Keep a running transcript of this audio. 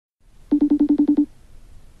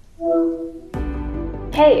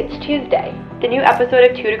Hey, it's Tuesday. The new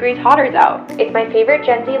episode of 2 Degrees Hotter's out. It's my favorite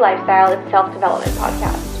Gen Z lifestyle and self-development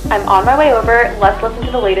podcast. I'm on my way over. Let's listen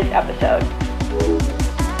to the latest episode.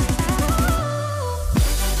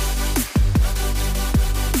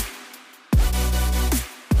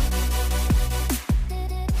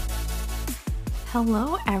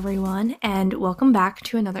 Hello everyone, and welcome back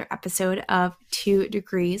to another episode of 2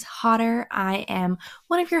 Degrees Hotter. I am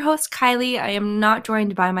one of your hosts, Kylie. I am not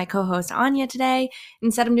joined by my co-host Anya today.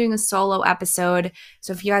 Instead, I'm doing a solo episode.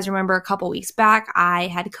 So if you guys remember a couple weeks back, I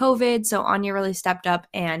had COVID, so Anya really stepped up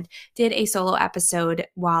and did a solo episode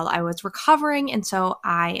while I was recovering, and so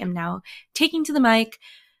I am now taking to the mic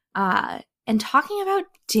and talking about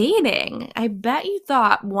dating. I bet you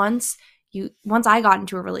thought once I got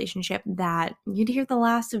into a relationship that you'd hear the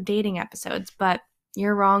last of dating episodes, but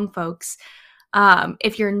you're wrong, folks.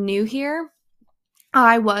 If you're new here,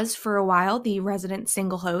 I was for a while the resident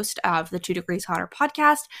single host of the 2 Degrees Hotter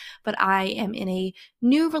podcast, but I am in a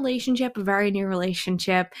new relationship, a very new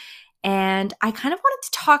relationship, and I kind of wanted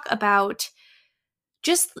to talk about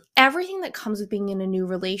just everything that comes with being in a new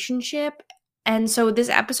relationship. And so this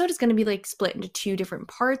episode is going to be like split into two different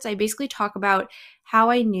parts. I basically talk about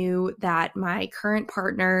how I knew that my current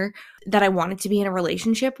partner, that I wanted to be in a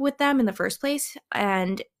relationship with them in the first place.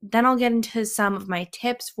 And then I'll get into some of my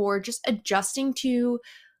tips for just adjusting to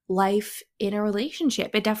life in a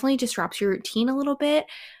relationship. It definitely disrupts your routine a little bit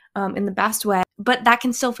in the best way, but that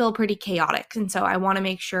can still feel pretty chaotic. And so I want to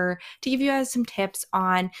make sure to give you guys some tips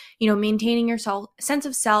on, maintaining your sense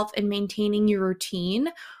of self and maintaining your routine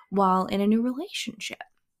while in a new relationship.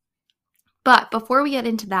 But before we get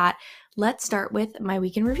into that, let's start with my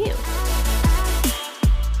week in review.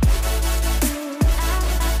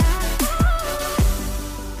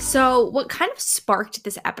 So what kind of sparked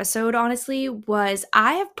this episode, honestly, was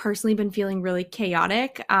I have personally been feeling really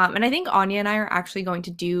chaotic. And I think Anya and I are actually going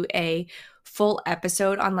to do a full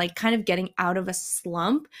episode on like kind of getting out of a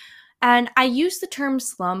slump. And I use the term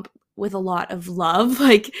slump with a lot of love.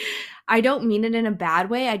 Like, I don't mean it in a bad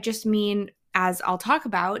way. I just mean, as I'll talk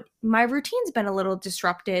about, my routine's been a little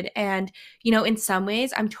disrupted. And, in some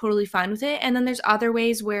ways, I'm totally fine with it. And then there's other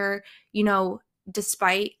ways where,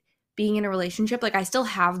 despite being in a relationship, like I still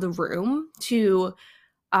have the room to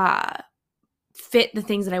fit the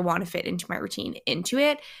things that I want to fit into my routine into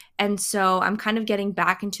it. And so I'm kind of getting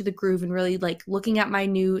back into the groove and really like looking at my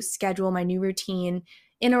new schedule, my new routine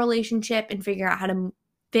in a relationship and figuring out how to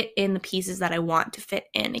fit in the pieces that I want to fit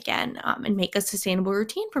in again and make a sustainable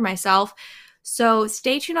routine for myself. So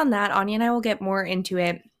stay tuned on that. Anya and I will get more into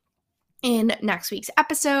it in next week's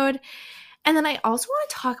episode. And then I also want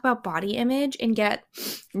to talk about body image and get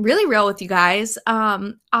really real with you guys.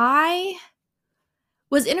 I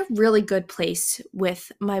was in a really good place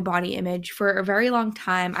with my body image for a very long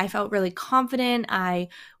time. I felt really confident. I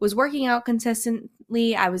was working out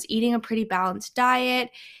consistently. I was eating a pretty balanced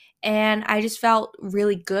diet. And I just felt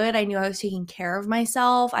really good. I knew I was taking care of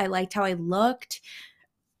myself. I liked how I looked.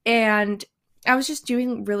 And I was just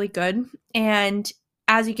doing really good. And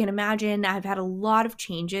as you can imagine, I've had a lot of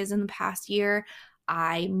changes in the past year.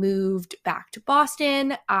 I moved back to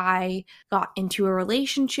Boston. I got into a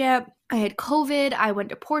relationship. I had COVID. I went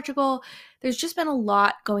to Portugal. There's just been a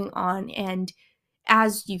lot going on. And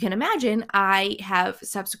as you can imagine, I have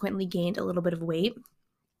subsequently gained a little bit of weight.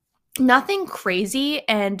 Nothing crazy,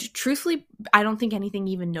 and truthfully, I don't think anything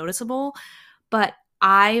even noticeable, but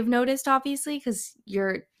I've noticed, obviously, because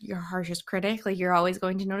you're your harshest critic, like you're always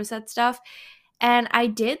going to notice that stuff. And I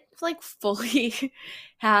did like fully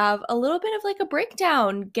have a little bit of like a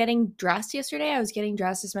breakdown getting dressed yesterday. I was getting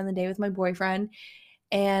dressed to spend the day with my boyfriend,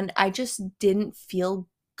 and I just didn't feel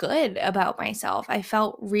good about myself. I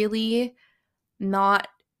felt really not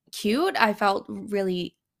cute. I felt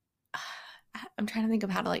really, I'm trying to think of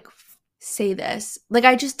how to like say this. Like,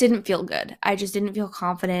 I just didn't feel good. I just didn't feel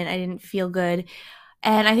confident. I didn't feel good.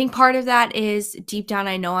 And I think part of that is deep down,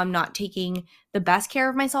 I know I'm not taking the best care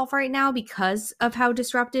of myself right now because of how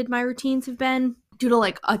disrupted my routines have been due to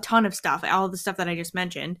like a ton of stuff, all the stuff that I just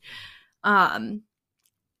mentioned. And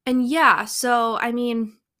yeah, so I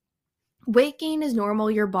mean, weight gain is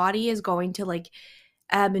normal. Your body is going to like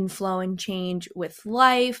ebb and flow and change with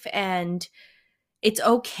life, and it's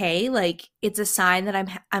okay. Like, it's a sign that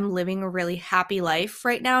I'm living a really happy life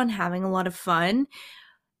right now and having a lot of fun.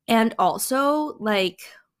 And also, like,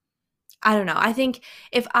 I don't know. I think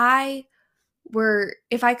if I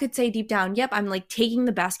could say deep down, yep, I'm like taking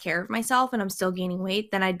the best care of myself and I'm still gaining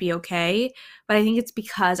weight, then I'd be okay. But I think it's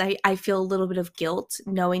because I feel a little bit of guilt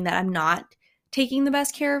knowing that I'm not taking the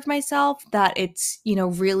best care of myself, that it's,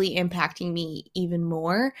 really impacting me even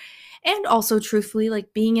more. And also, truthfully,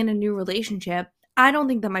 like being in a new relationship, I don't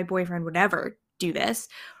think that my boyfriend would ever do this.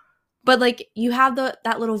 But like you have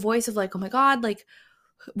that little voice of like, oh my God, like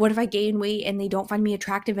what if I gain weight and they don't find me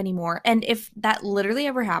attractive anymore? And if that literally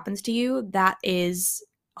ever happens to you, that is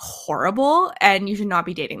horrible and you should not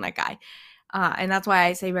be dating that guy. And that's why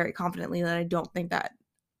I say very confidently that I don't think that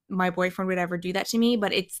my boyfriend would ever do that to me.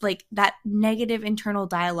 But it's like that negative internal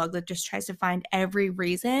dialogue that just tries to find every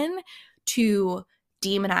reason to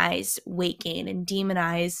demonize weight gain and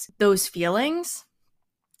demonize those feelings.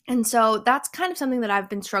 And so that's kind of something that I've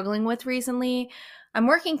been struggling with recently. I'm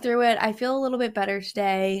working through it. I feel a little bit better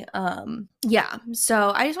today.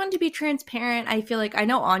 So I just wanted to be transparent. I feel like I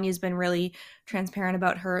know Anya's been really transparent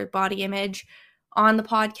about her body image on the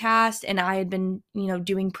podcast, and I had been,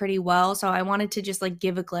 doing pretty well. So I wanted to just like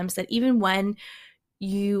give a glimpse that even when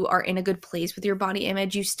you are in a good place with your body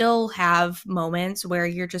image, you still have moments where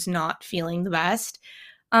you're just not feeling the best.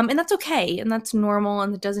 And that's okay. And that's normal.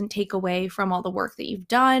 And it doesn't take away from all the work that you've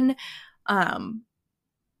done. And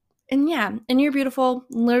you're beautiful,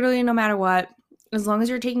 literally no matter what. As long as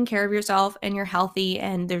you're taking care of yourself and you're healthy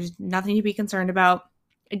and there's nothing to be concerned about,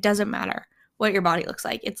 it doesn't matter what your body looks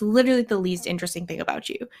like. It's literally the least interesting thing about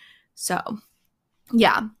you. So,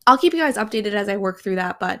 yeah, I'll keep you guys updated as I work through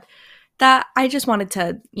that. But that I just wanted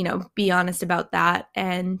to, be honest about that.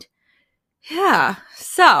 And yeah,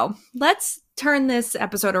 so let's turn this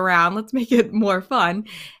episode around. Let's make it more fun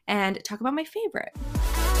and talk about my favorite.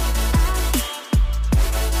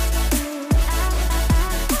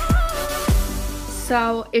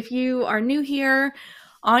 So if you are new here,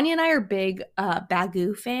 Anya and I are big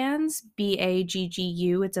Baggu fans,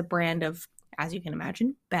 Baggu. It's a brand of, as you can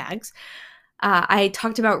imagine, bags. I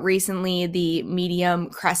talked about recently the medium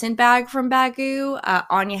crescent bag from Baggu.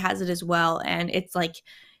 Anya has it as well, and it's like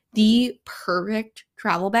the perfect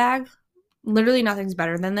travel bag. Literally nothing's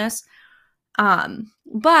better than this.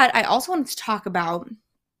 But I also wanted to talk about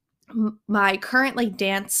my current like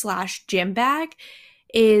dance / gym bag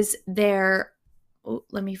is their,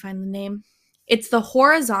 let me find the name. It's the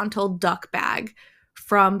horizontal duck bag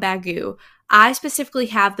from Baggu. I specifically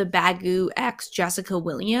have the Baggu X Jessica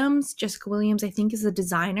Williams. Jessica Williams, I think, is the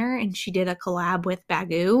designer, and she did a collab with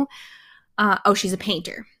Baggu. She's a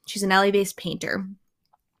painter. She's an LA-based painter.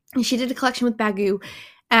 And she did a collection with Baggu,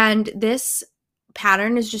 and this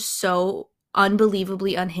pattern is just so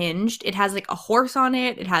unbelievably unhinged. It has like a horse on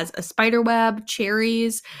it. It has a spider web,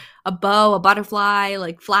 cherries, a bow, a butterfly,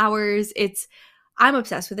 like flowers. I'm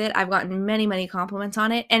obsessed with it. I've gotten many, many compliments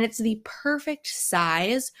on it, and it's the perfect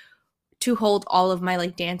size to hold all of my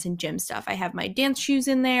like dance and gym stuff. I have my dance shoes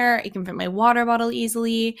in there. It can fit my water bottle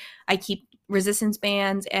easily. I keep resistance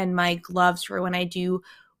bands and my gloves for when I do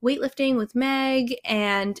weightlifting with Meg,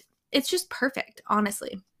 and it's just perfect,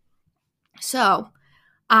 honestly. So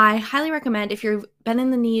I highly recommend, if you've been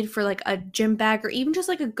in the need for like a gym bag or even just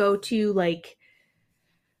like a go-to like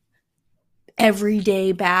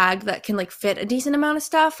everyday bag that can like fit a decent amount of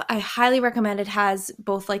stuff, I highly recommend. It has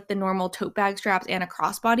both like the normal tote bag straps and a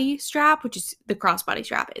crossbody strap, which is the crossbody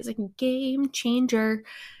strap is like a game changer.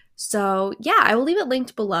 So yeah, I will leave it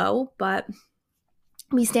linked below, but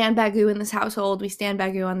we stand Baggu in this household. We stand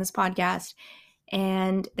Baggu on this podcast,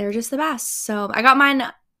 and they're just the best. So I got mine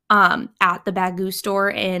at the Baggu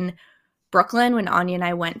store in Brooklyn when Anya and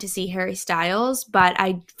I went to see Harry Styles, but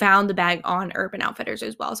I found the bag on Urban Outfitters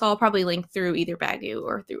as well. So I'll probably link through either Baggu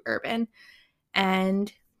or through Urban.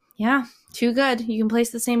 And yeah, too good. You can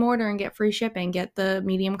place the same order and get free shipping. Get the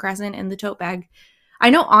medium crescent and the tote bag. I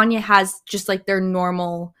know Anya has just like their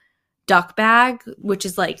normal duck bag, which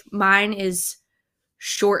is like, mine is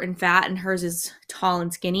short and fat and hers is tall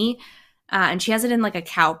and skinny. And she has it in like a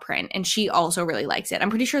cow print, and she also really likes it. I'm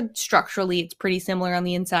pretty sure structurally it's pretty similar on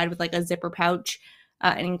the inside with like a zipper pouch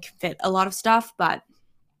and it can fit a lot of stuff, but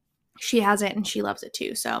she has it and she loves it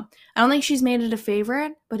too. So I don't think she's made it a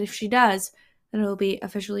favorite, but if she does, then it'll be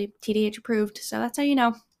officially TDH approved. So that's how you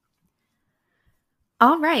know.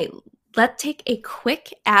 All right, let's take a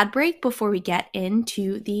quick ad break before we get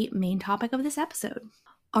into the main topic of this episode.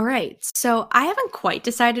 All right, so I haven't quite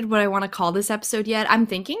decided what I want to call this episode yet. I'm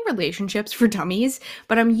thinking relationships for dummies,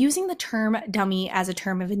 but I'm using the term dummy as a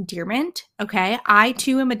term of endearment, okay? I,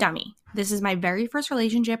 too, am a dummy. This is my very first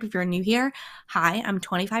relationship. If you're new here, hi, I'm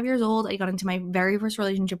 25 years old. I got into my very first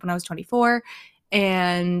relationship when I was 24,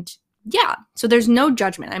 and yeah, so there's no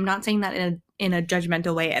judgment. I'm not saying that in a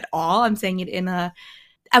judgmental way at all. I'm saying it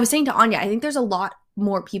I was saying to Anya, I think there's a lot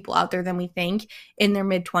more people out there than we think in their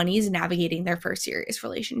mid-20s navigating their first serious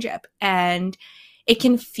relationship. And it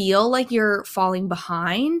can feel like you're falling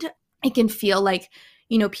behind. It can feel like,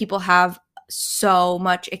 people have so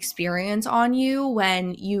much experience on you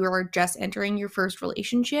when you are just entering your first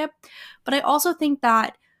relationship. But I also think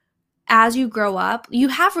that as you grow up, you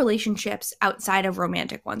have relationships outside of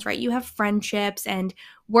romantic ones, right? You have friendships and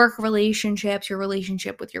work relationships, your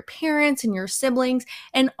relationship with your parents and your siblings,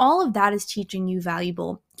 and all of that is teaching you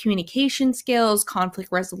valuable communication skills,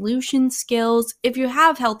 conflict resolution skills. If you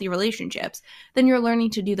have healthy relationships, then you're learning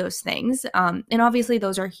to do those things. And obviously,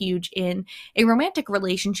 those are huge in a romantic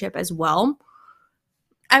relationship as well.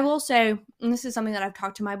 I will say, and this is something that I've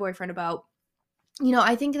talked to my boyfriend about,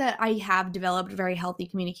 I think that I have developed very healthy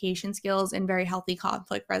communication skills and very healthy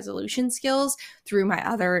conflict resolution skills through my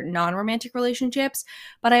other non-romantic relationships.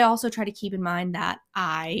 But I also try to keep in mind that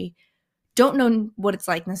I don't know what it's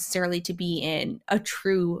like necessarily to be in a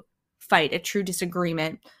true fight, a true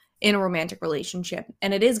disagreement in a romantic relationship.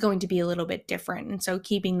 And it is going to be a little bit different. And so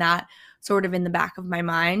keeping that sort of in the back of my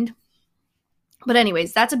mind. But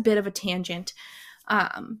anyways, that's a bit of a tangent.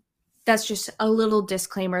 That's just a little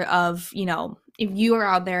disclaimer of, if you are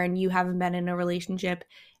out there and you haven't been in a relationship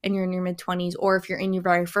and you're in your mid-20s, or if you're in your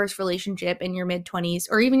very first relationship in your mid-20s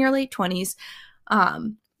or even your late 20s,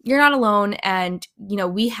 you're not alone. And,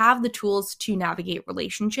 we have the tools to navigate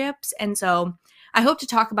relationships. And so I hope to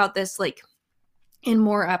talk about this in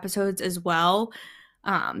more episodes as well.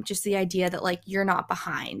 Just the idea that you're not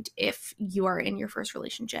behind if you are in your first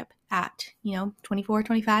relationship at, 24,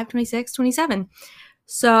 25, 26, 27.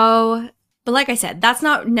 So, but like I said, that's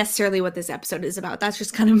not necessarily what this episode is about. That's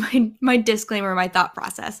just kind of my disclaimer, my thought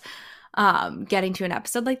process, getting to an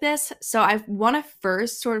episode like this. So I want to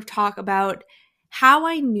first sort of talk about how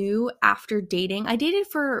I knew after dating. I dated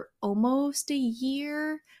for almost a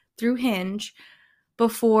year through Hinge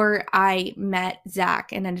before I met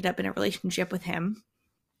Zach and ended up in a relationship with him.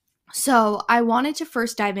 So I wanted to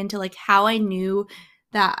first dive into how I knew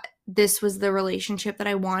that this was the relationship that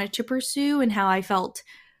I wanted to pursue and how I felt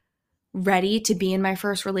ready to be in my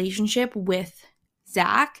first relationship with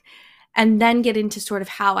Zach, and then get into sort of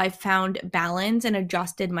how I found balance and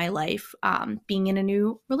adjusted my life being in a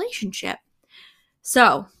new relationship.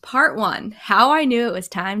 So part one, how I knew it was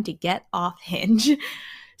time to get off Hinge.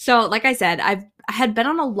 So like I said, I had been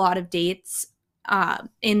on a lot of dates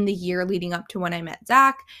in the year leading up to when I met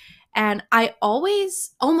Zach. And I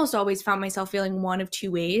almost always found myself feeling one of two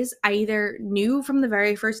ways. I either knew from the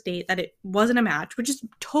very first date that it wasn't a match, which is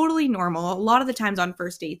totally normal. A lot of the times on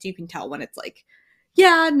first dates, you can tell when it's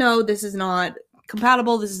yeah, no, this is not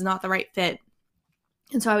compatible. This is not the right fit.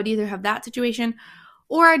 And so I would either have that situation,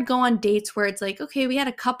 or I'd go on dates where it's okay, we had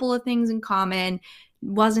a couple of things in common. It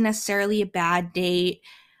wasn't necessarily a bad date.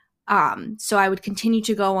 So I would continue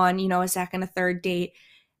to go on, a second, a third date.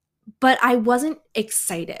 But I wasn't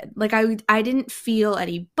excited. I didn't feel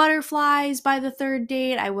any butterflies by the third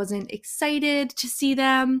date. I wasn't excited to see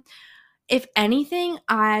them. If anything,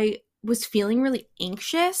 I was feeling really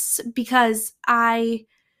anxious because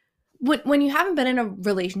when you haven't been in a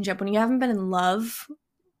relationship, when you haven't been in love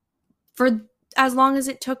for as long as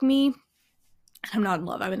it took me, I'm not in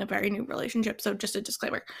love. I'm in a very new relationship, so just a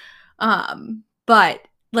disclaimer. But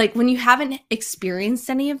when you haven't experienced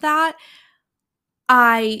any of that,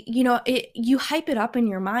 you hype it up in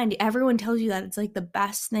your mind. Everyone tells you that it's the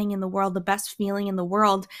best thing in the world, the best feeling in the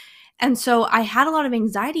world. And so I had a lot of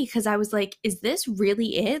anxiety because I was is this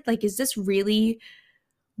really it? Is this really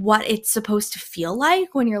what it's supposed to feel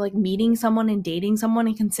like when you're meeting someone and dating someone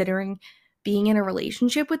and considering being in a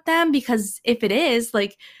relationship with them? Because if it is,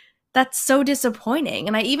 that's so disappointing.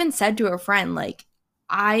 And I even said to a friend,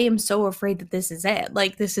 I am so afraid that this is it.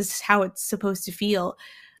 This is how it's supposed to feel.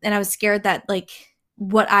 And I was scared that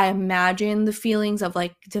what I imagined the feelings of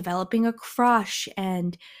developing a crush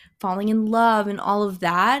and falling in love and all of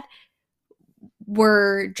that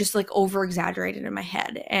were just over exaggerated in my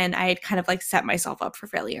head. And I had kind of set myself up for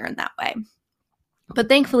failure in that way. But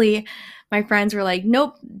thankfully, my friends were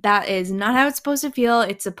nope, that is not how it's supposed to feel.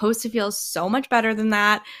 It's supposed to feel so much better than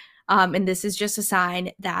that. And this is just a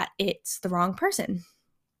sign that it's the wrong person.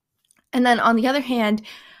 And then on the other hand,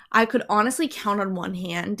 I could honestly count on one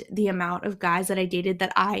hand the amount of guys that I dated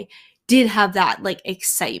that I did have that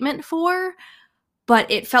excitement for,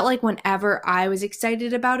 but it felt whenever I was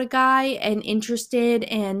excited about a guy and interested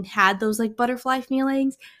and had those butterfly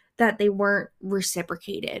feelings, that they weren't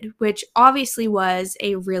reciprocated, which obviously was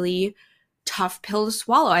a really tough pill to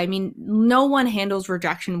swallow. I mean, no one handles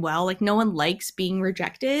rejection well. No one likes being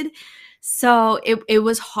rejected. So it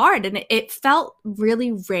was hard, and it felt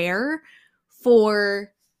really rare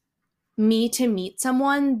for me to meet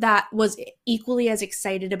someone that was equally as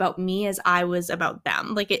excited about me as I was about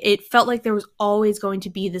them. Like it felt like there was always going to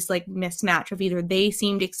be this like mismatch of either they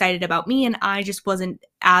seemed excited about me and I just wasn't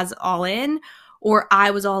as all in, or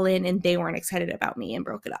I was all in and they weren't excited about me and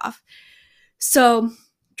broke it off. So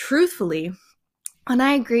truthfully, when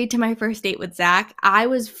I agreed to my first date with Zach, I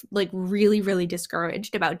was like really, really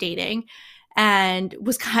discouraged about dating and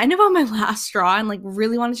was kind of on my last straw and like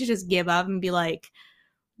really wanted to just give up and be like,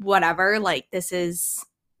 whatever, like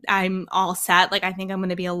I'm all set. Like I think I'm going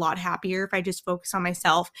to be a lot happier if I just focus on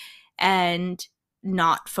myself and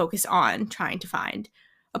not focus on trying to find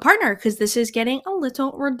a partner, because this is getting a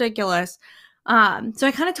little ridiculous. So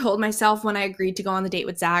I kind of told myself when I agreed to go on the date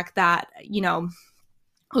with Zach that,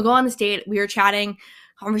 we'll go on this date. We were chatting,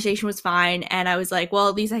 conversation was fine, and I was like, well,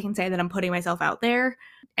 at least I can say that I'm putting myself out there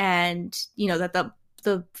and, that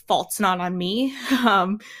the fault's not on me.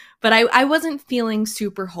 But I wasn't feeling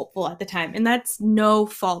super hopeful at the time. And that's no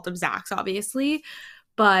fault of Zach's, obviously.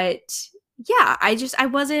 But yeah, I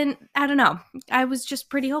don't know. I was just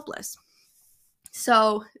pretty hopeless.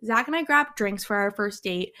 So Zach and I grabbed drinks for our first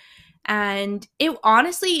date. And it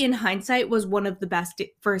honestly, in hindsight, was one of the best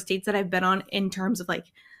first dates that I've been on in terms of like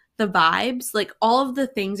the vibes. Like all of the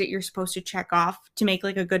things that you're supposed to check off to make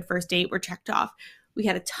like a good first date were checked off. We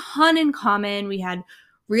had a ton in common. We had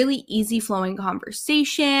really easy flowing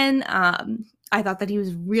conversation. I thought that he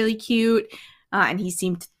was really cute, and he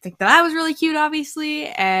seemed to think that I was really cute, obviously.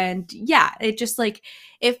 And yeah, it just like,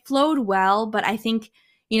 it flowed well. But I think,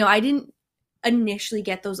 I didn't initially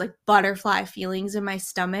get those like butterfly feelings in my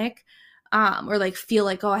stomach, or like feel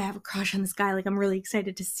like, oh, I have a crush on this guy. Like I'm really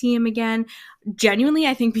excited to see him again. Genuinely,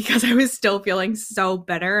 I think because I was still feeling so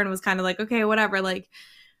bitter and was kind of like, okay, whatever. Like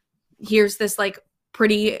here's this like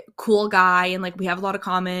pretty cool guy and like we have a lot of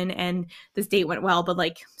common and this date went well, but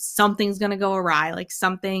like something's gonna go awry, like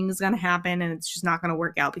something's gonna happen and it's just not gonna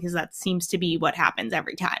work out, because that seems to be what happens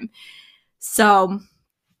every time. So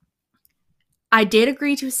I did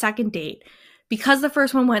agree to a second date because the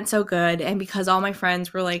first one went so good, and because all my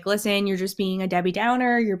friends were like, listen, you're just being a Debbie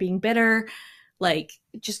Downer, you're being bitter, like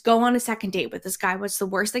just go on a second date with this guy. What's the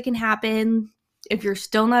worst that can happen? If you're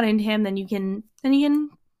still not into him, then you can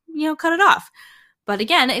cut it off. But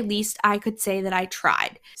again, at least I could say that I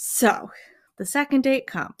tried. So the second date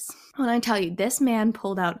comes. When I tell you, this man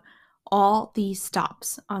pulled out all these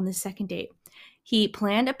stops on the second date. He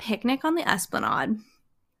planned a picnic on the Esplanade,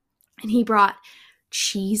 and he brought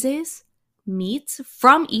cheeses, meats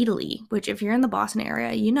from Italy, which if you're in the Boston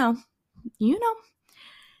area, you know. He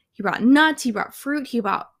brought nuts, he brought fruit, he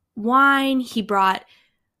brought wine, he brought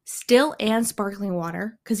still and sparkling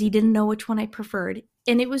water because he didn't know which one I preferred.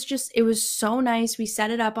 And it was so nice. We set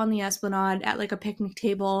it up on the Esplanade at like a picnic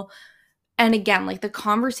table. And again, like the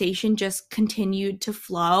conversation just continued to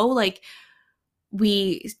flow. Like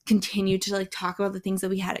we continued to like talk about the things that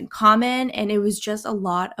we had in common. And it was just a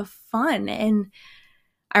lot of fun. And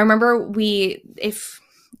I remember if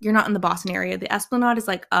you're not in the Boston area, the Esplanade is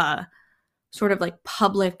like a sort of like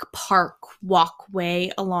public park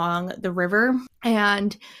walkway along the river.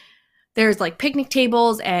 And there's like picnic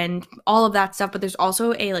tables and all of that stuff, but there's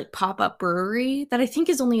also a like pop-up brewery that I think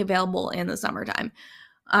is only available in the summertime.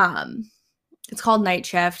 It's called Night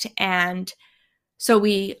Shift. And so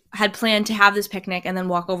we had planned to have this picnic and then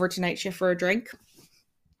walk over to Night Shift for a drink.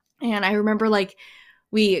 And I remember like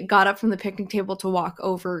we got up from the picnic table to walk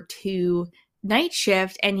over to Night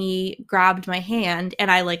Shift, and he grabbed my hand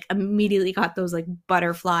and I like immediately got those like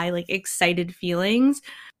butterfly, like excited feelings.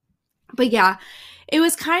 But yeah, it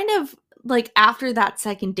was kind of like after that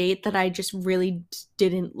second date that I just really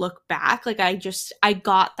didn't look back. Like I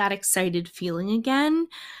got that excited feeling again.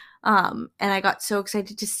 And I got so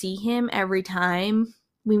excited to see him every time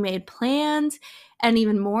we made plans. And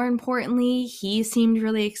even more importantly, he seemed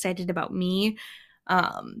really excited about me.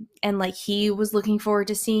 And like he was looking forward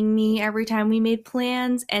to seeing me every time we made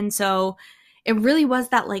plans. And so it really was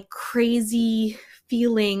that like crazy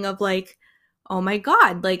feeling of like, oh my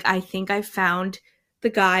God, like I think I found the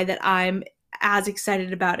guy that I'm as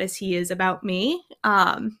excited about as he is about me.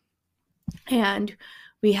 And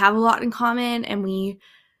we have a lot in common, and we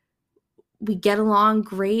get along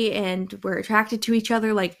great, and we're attracted to each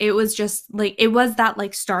other. Like it was just like, it was that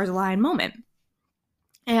like stars align moment.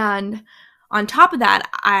 And on top of that,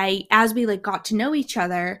 as we like got to know each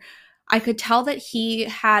other, I could tell that he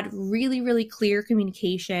had really, really clear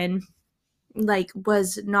communication, like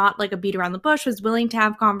was not like a beat around the bush, was willing to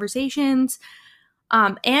have conversations.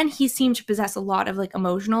 And he seemed to possess a lot of like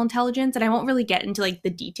emotional intelligence. And I won't really get into like the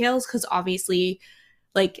details because obviously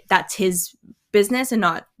like that's his business and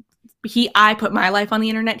not I put my life on the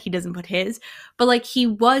internet, he doesn't put his, but like he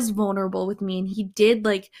was vulnerable with me, and he did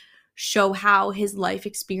like show how his life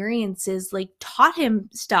experiences like taught him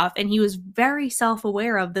stuff, and he was very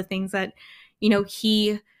self-aware of the things that, you know,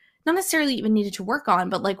 he not necessarily even needed to work on,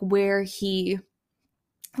 but like where he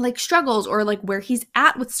like struggles or like where he's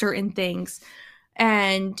at with certain things.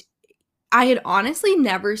 And I had honestly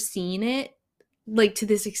never seen it like to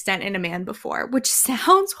this extent in a man before, which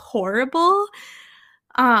sounds horrible.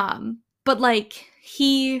 But like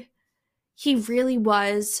he really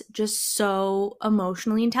was just so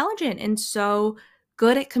emotionally intelligent and so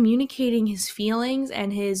good at communicating his feelings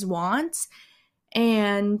and his wants.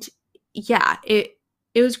 And yeah, it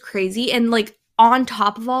was crazy. And like on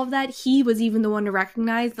top of all of that, he was even the one to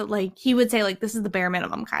recognize that, like, he would say like, this is the bare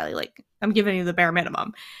minimum, Kylie, like I'm giving you the bare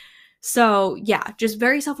minimum. So yeah, just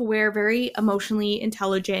very self-aware, very emotionally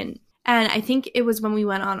intelligent. And I think it was when we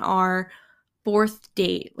went on our 4th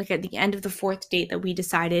date, like at the end of the 4th date, that we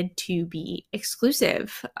decided to be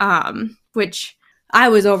exclusive, which I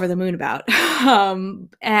was over the moon about.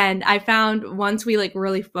 And I found once we like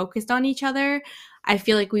really focused on each other, I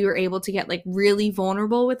feel like we were able to get like really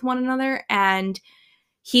vulnerable with one another. And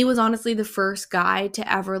he was honestly the first guy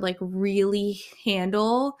to ever like really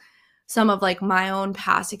handle some of like my own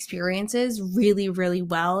past experiences really, really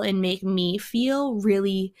well and make me feel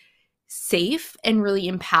really safe and really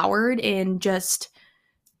empowered in just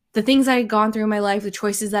the things I had gone through in my life, the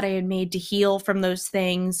choices that I had made to heal from those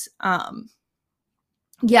things.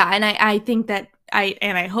 Yeah, and I think that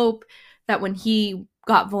I hope that when he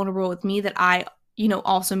got vulnerable with me, that I, you know,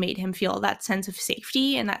 also made him feel that sense of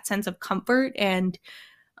safety and that sense of comfort. And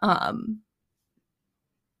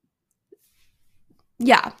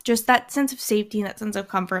yeah, just that sense of safety and that sense of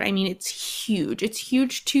comfort. I mean, it's huge. It's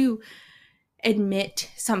huge to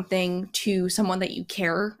admit something to someone that you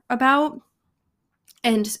care about.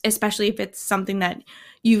 And especially if it's something that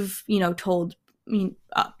you've, you know, told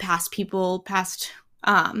past people that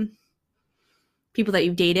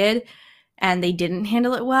you've dated and they didn't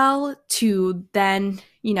handle it well, to then,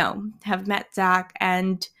 you know, have met Zach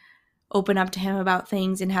and open up to him about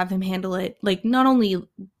things and have him handle it like not only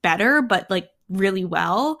better, but like really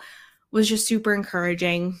well, was just super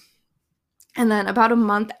encouraging. And then about a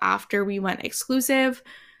month after we went exclusive,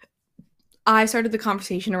 I started the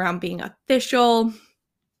conversation around being official.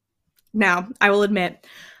 Now, I will admit,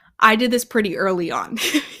 I did this pretty early on.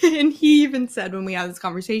 And he even said when we had this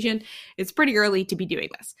conversation, it's pretty early to be doing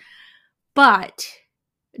this. But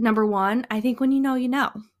number one, I think when you know, you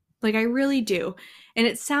know. Like, I really do. And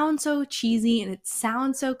it sounds so cheesy and it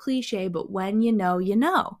sounds so cliche, but when you know, you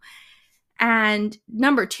know. And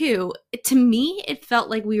number two, to me, it felt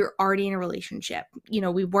like we were already in a relationship. You know,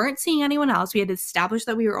 we weren't seeing anyone else. We had established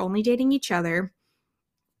that we were only dating each other.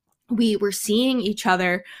 We were seeing each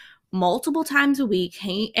other multiple times a week,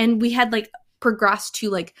 and we had like progressed to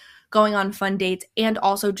like going on fun dates and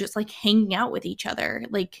also just like hanging out with each other,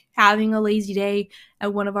 like having a lazy day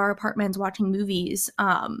at one of our apartments watching movies,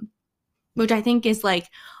 which I think is like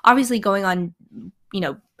obviously going on, you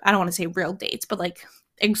know, I don't want to say real dates, but like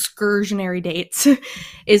excursionary dates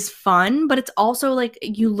is fun, but it's also like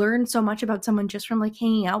you learn so much about someone just from like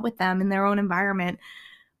hanging out with them in their own environment.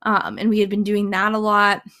 And we had been doing that a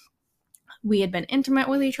lot. We had been intimate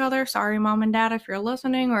with each other. Sorry, mom and dad, if you're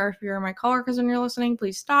listening, or if you're my coworkers and you're listening,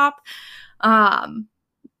 please stop.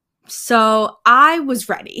 So I was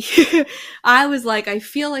ready. I was like, I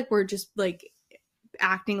feel like we're just like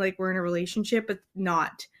acting like we're in a relationship, but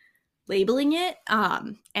not labeling it.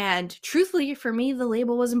 And truthfully, for me, the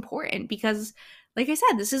label was important because, like I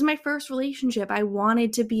said, this is my first relationship. I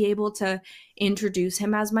wanted to be able to introduce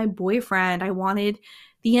him as my boyfriend. I wanted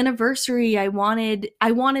the anniversary. I wanted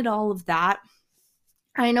all of that.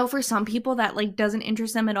 I know for some people that like doesn't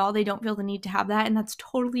interest them at all. They don't feel the need to have that, and that's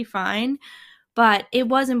totally fine. But it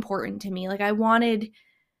was important to me. Like, I wanted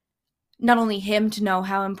not only him to know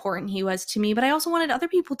how important he was to me, but I also wanted other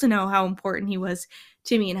people to know how important he was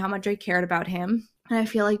to me and how much I cared about him. And I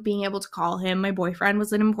feel like being able to call him my boyfriend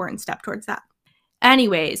was an important step towards that.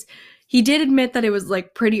 Anyways, he did admit that it was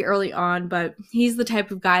like pretty early on, but he's the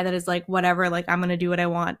type of guy that is like, whatever, like I'm going to do what I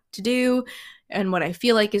want to do and what I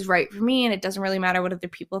feel like is right for me. And it doesn't really matter what other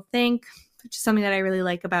people think, which is something that I really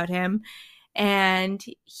like about him. And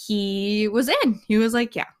he was in. He was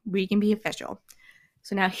like, yeah, we can be official.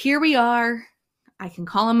 So now here we are. I can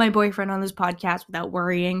call him my boyfriend on this podcast without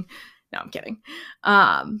worrying. No, I'm kidding.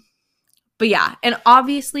 But yeah, and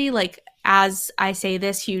obviously, like, as I say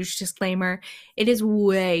this huge disclaimer, it is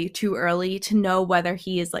way too early to know whether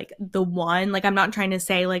he is like the one. Like, I'm not trying to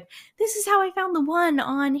say like, this is how I found the one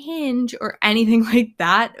on Hinge or anything like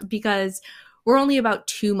that, because we're only about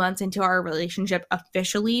 2 months into our relationship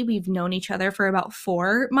officially. We've known each other for about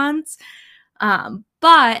 4 months.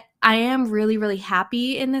 But I am really, really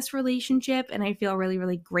happy in this relationship, and I feel really,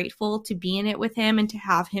 really grateful to be in it with him and to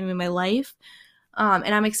have him in my life.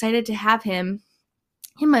 And I'm excited to have him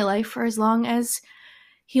in my life for as long as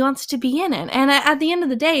he wants to be in it. And at the end of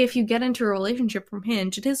the day, if you get into a relationship from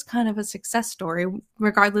Hinge, it is kind of a success story,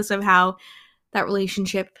 regardless of how that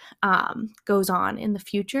relationship goes on in the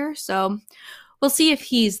future. So we'll see if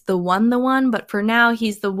he's the one, but for now,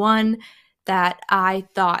 he's the one that I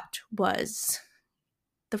thought was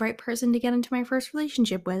the right person to get into my first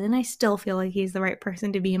relationship with. And I still feel like he's the right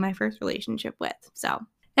person to be in my first relationship with. So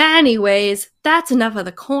anyways, that's enough of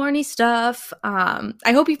the corny stuff. I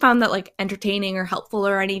hope you found that like entertaining or helpful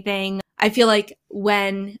or anything. I feel like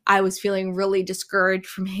when I was feeling really discouraged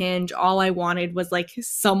from Hinge, all I wanted was like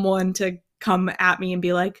someone to come at me and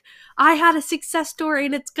be like, I had a success story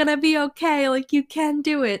and it's gonna be okay. Like, you can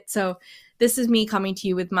do it. So this is me coming to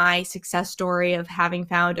you with my success story of having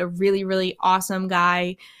found a really, really awesome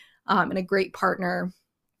guy and a great partner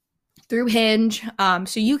through Hinge.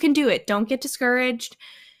 So you can do it. Don't get discouraged.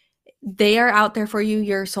 They are out there for you.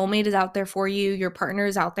 Your soulmate is out there for you. Your partner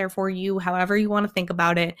is out there for you, however you want to think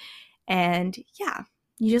about it. And yeah,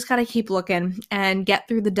 you just got to keep looking and get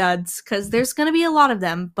through the duds, because there's going to be a lot of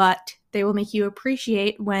them, but they will make you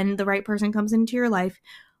appreciate when the right person comes into your life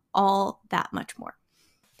all that much more.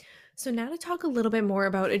 So now to talk a little bit more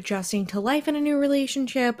about adjusting to life in a new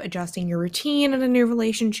relationship, adjusting your routine in a new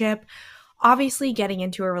relationship. Obviously, getting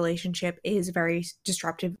into a relationship is very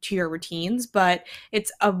disruptive to your routines, but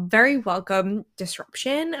it's a very welcome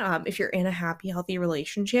disruption. If you're in a happy, healthy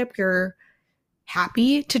relationship, you're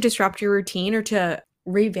happy to disrupt your routine or to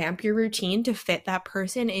revamp your routine to fit that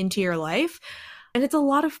person into your life. And it's a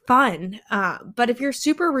lot of fun. But if you're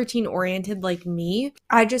super routine oriented like me,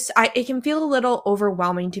 it can feel a little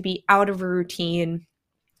overwhelming to be out of a routine,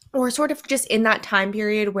 or sort of just in that time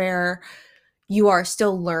period where you are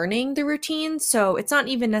still learning the routine. So it's not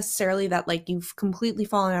even necessarily that like you've completely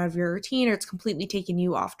fallen out of your routine or it's completely taken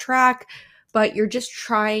you off track, but you're just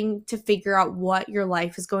trying to figure out what your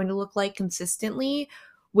life is going to look like consistently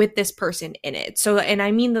with this person in it. So, and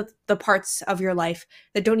I mean the parts of your life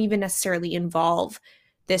that don't even necessarily involve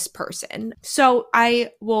this person. So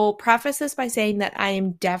I will preface this by saying that I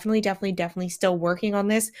am definitely still working on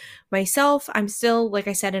this myself. I'm still, like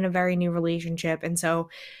I said, in a very new relationship. And so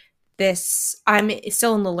I'm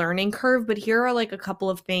still in the learning curve, but here are like a couple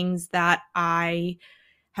of things that I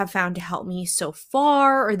have found to help me so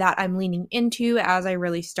far, or that I'm leaning into as I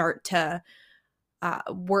really start to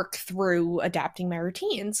work through adapting my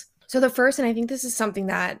routines. So the first, and I think this is something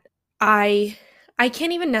that I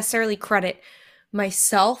can't even necessarily credit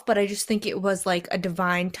myself, but I just think it was like a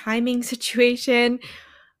divine timing situation.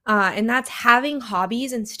 And that's having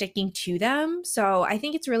hobbies and sticking to them. So I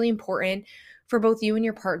think it's really important for both you and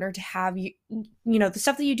your partner to have you know, the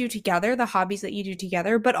stuff that you do together, the hobbies that you do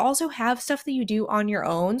together, but also have stuff that you do on your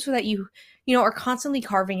own, so that you know, are constantly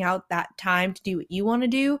carving out that time to do what you want to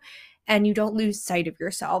do and you don't lose sight of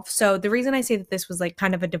yourself. So the reason I say that this was like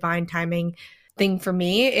kind of a divine timing thing for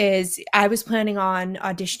me is I was planning on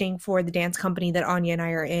auditioning for the dance company that Anya and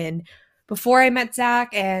I are in before I met Zach,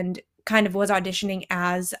 and kind of was auditioning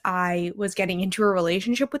as I was getting into a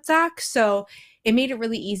relationship with Zach. So it made it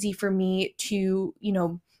really easy for me to, you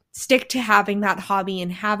know, stick to having that hobby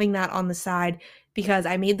and having that on the side, because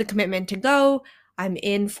I made the commitment to go. I'm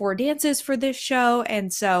in 4 dances for this show.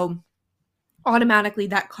 And so automatically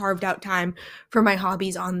that carved out time for my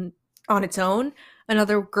hobbies on its own.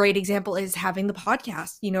 Another great example is having the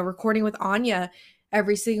podcast, you know, recording with Anya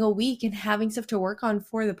every single week and having stuff to work on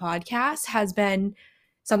for the podcast has been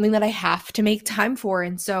something that I have to make time for.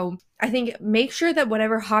 And so I think make sure that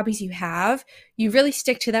whatever hobbies you have, you really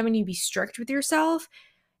stick to them and you be strict with yourself.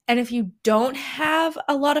 And if you don't have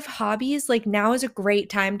a lot of hobbies, like now is a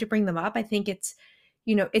great time to bring them up. I think it's,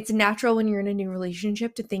 you know, it's natural when you're in a new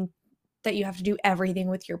relationship to think that you have to do everything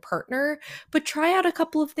with your partner, but try out a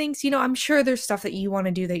couple of things. You know, I'm sure there's stuff that you want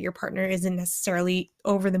to do that your partner isn't necessarily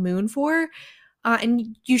over the moon for.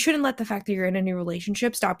 And you shouldn't let the fact that you're in a new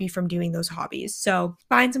relationship stop you from doing those hobbies. So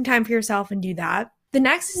find some time for yourself and do that. The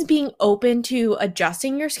next is being open to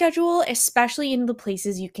adjusting your schedule, especially in the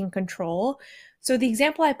places you can control. So the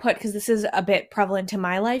example I put, because this is a bit prevalent to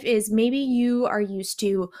my life, is maybe you are used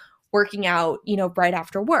to working out, you know, right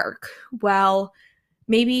after work. Well,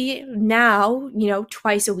 maybe now, you know,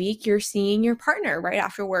 twice a week, you're seeing your partner right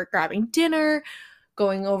after work, grabbing dinner,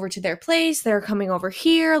 going over to their place, they're coming over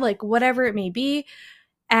here, like whatever it may be.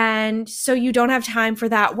 And so you don't have time for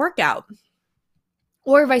that workout.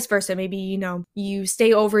 Or vice versa. Maybe, you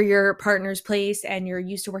stay over your partner's place and you're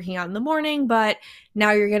used to working out in the morning, but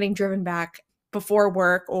now you're getting driven back before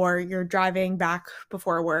work, or you're driving back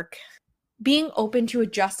before work. Being open to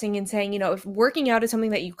adjusting and saying, if working out is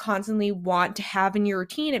something that you constantly want to have in your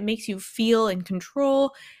routine, it makes you feel in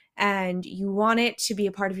control and you want it to be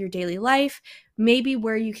a part of your daily life, maybe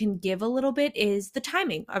where you can give a little bit is the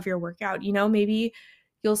timing of your workout. Maybe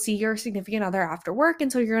you'll see your significant other after work,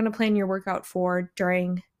 and so you're going to plan your workout for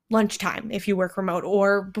during lunchtime if you work remote,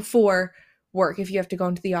 or before work if you have to go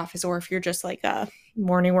into the office, or if you're just like a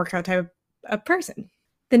morning workout type of person.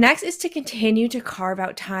 The next is to continue to carve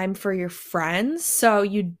out time for your friends. So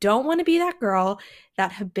you don't want to be that girl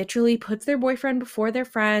that habitually puts their boyfriend before their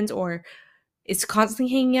friends, or is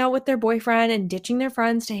constantly hanging out with their boyfriend and ditching their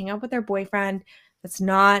friends to hang out with their boyfriend.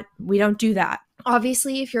 We don't do that.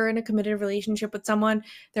 Obviously, if you're in a committed relationship with someone,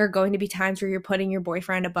 there are going to be times where you're putting your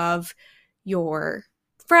boyfriend above your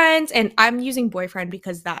friends. And I'm using boyfriend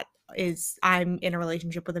because I'm in a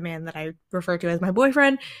relationship with a man that I refer to as my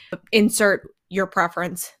boyfriend. Insert your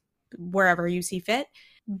preference wherever you see fit.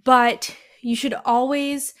 But you should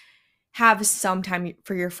always have some time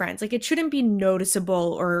for your friends. Like, it shouldn't be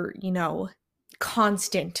noticeable or,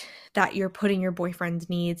 constant that you're putting your boyfriend's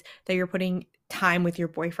needs, that you're putting time with your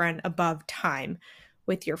boyfriend above time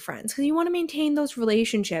with your friends, because you want to maintain those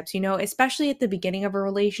relationships, especially at the beginning of a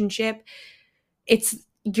relationship.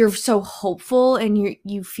 You're so hopeful and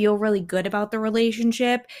you feel really good about the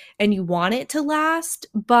relationship and you want it to last,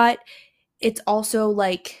 but it's also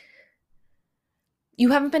like you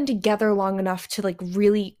haven't been together long enough to like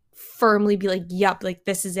really firmly be like, yep, like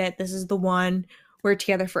this is it, this is the one, we're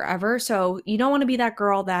together forever. So you don't want to be that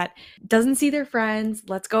girl that doesn't see their friends,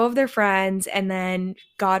 lets go of their friends, and then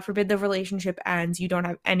God forbid the relationship ends, you don't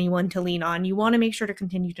have anyone to lean on. You want to make sure to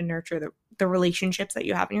continue to nurture the relationships that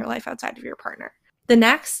you have in your life outside of your partner. The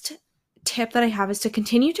next tip that I have is to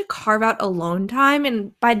continue to carve out alone time.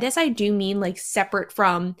 And by this, I do mean like separate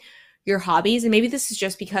from your hobbies. And maybe this is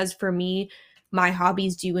just because for me, my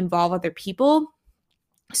hobbies do involve other people.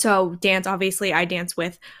 So dance, obviously, I dance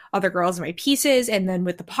with other girls in my pieces, and then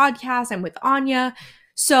with the podcast, I'm with Anya.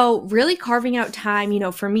 So really carving out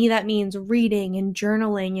time, for me, that means reading and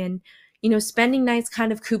journaling and, spending nights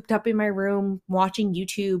kind of cooped up in my room, watching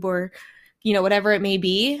YouTube or, whatever it may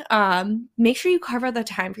be. Make sure you carve out the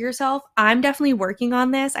time for yourself. I'm definitely working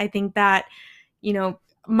on this. I think that,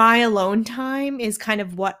 my alone time is kind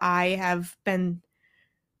of what I have been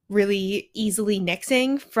really easily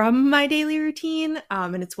nixing from my daily routine.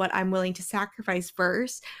 And it's what I'm willing to sacrifice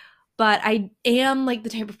first. But I am like the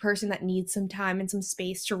type of person that needs some time and some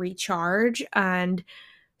space to recharge. And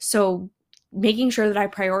so making sure that I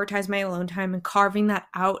prioritize my alone time and carving that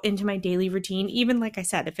out into my daily routine, even like I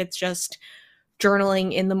said, if it's just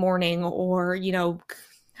journaling in the morning or,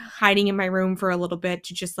 hiding in my room for a little bit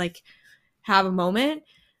to just like have a moment,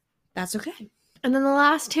 that's okay. And then the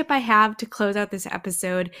last tip I have to close out this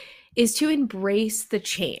episode is to embrace the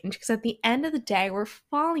change. Because at the end of the day, we're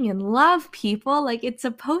falling in love, people. Like, it's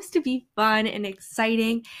supposed to be fun and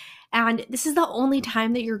exciting. And this is the only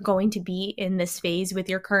time that you're going to be in this phase with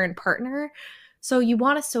your current partner. So you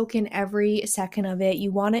want to soak in every second of it.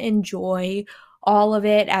 You want to enjoy all of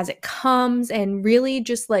it as it comes and really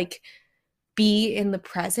just like be in the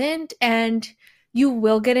present. And you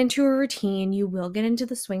will get into a routine. You will get into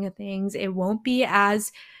the swing of things. It won't be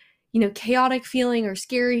as, chaotic feeling or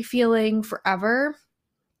scary feeling forever.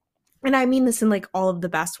 And I mean this in like all of the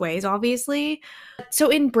best ways, obviously. So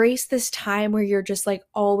embrace this time where you're just like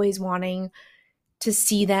always wanting to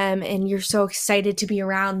see them and you're so excited to be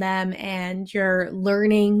around them and you're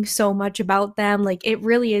learning so much about them. Like, it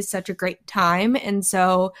really is such a great time. And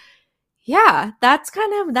so, yeah, that's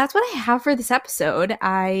what I have for this episode.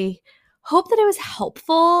 I hope that it was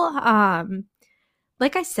helpful.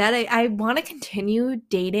 Like I said, I want to continue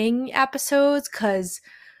dating episodes because,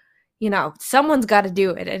 someone's got to do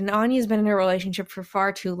it. And Anya's been in a relationship for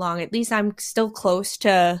far too long. At least I'm still close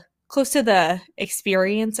to the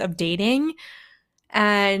experience of dating.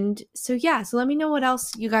 And so, yeah, so let me know what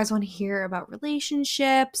else you guys want to hear about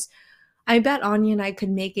relationships. I bet Anya and I could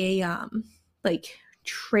make a,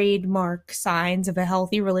 trademark signs of a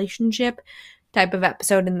healthy relationship type of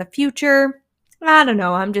episode in the future. I don't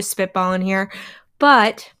know. I'm just spitballing here.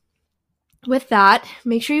 But with that,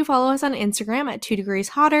 make sure you follow us on Instagram at 2 Degrees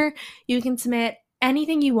Hotter. You can submit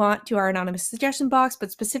anything you want to our anonymous suggestion box,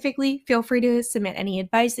 but specifically, feel free to submit any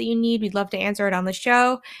advice that you need. We'd love to answer it on the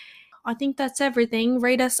show. I think that's everything.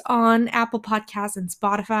 Rate us on Apple Podcasts and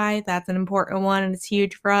Spotify. That's an important one, and it's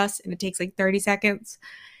huge for us, and it takes like 30 seconds.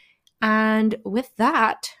 And with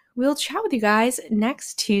that, we'll chat with you guys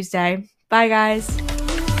next Tuesday. Bye, guys.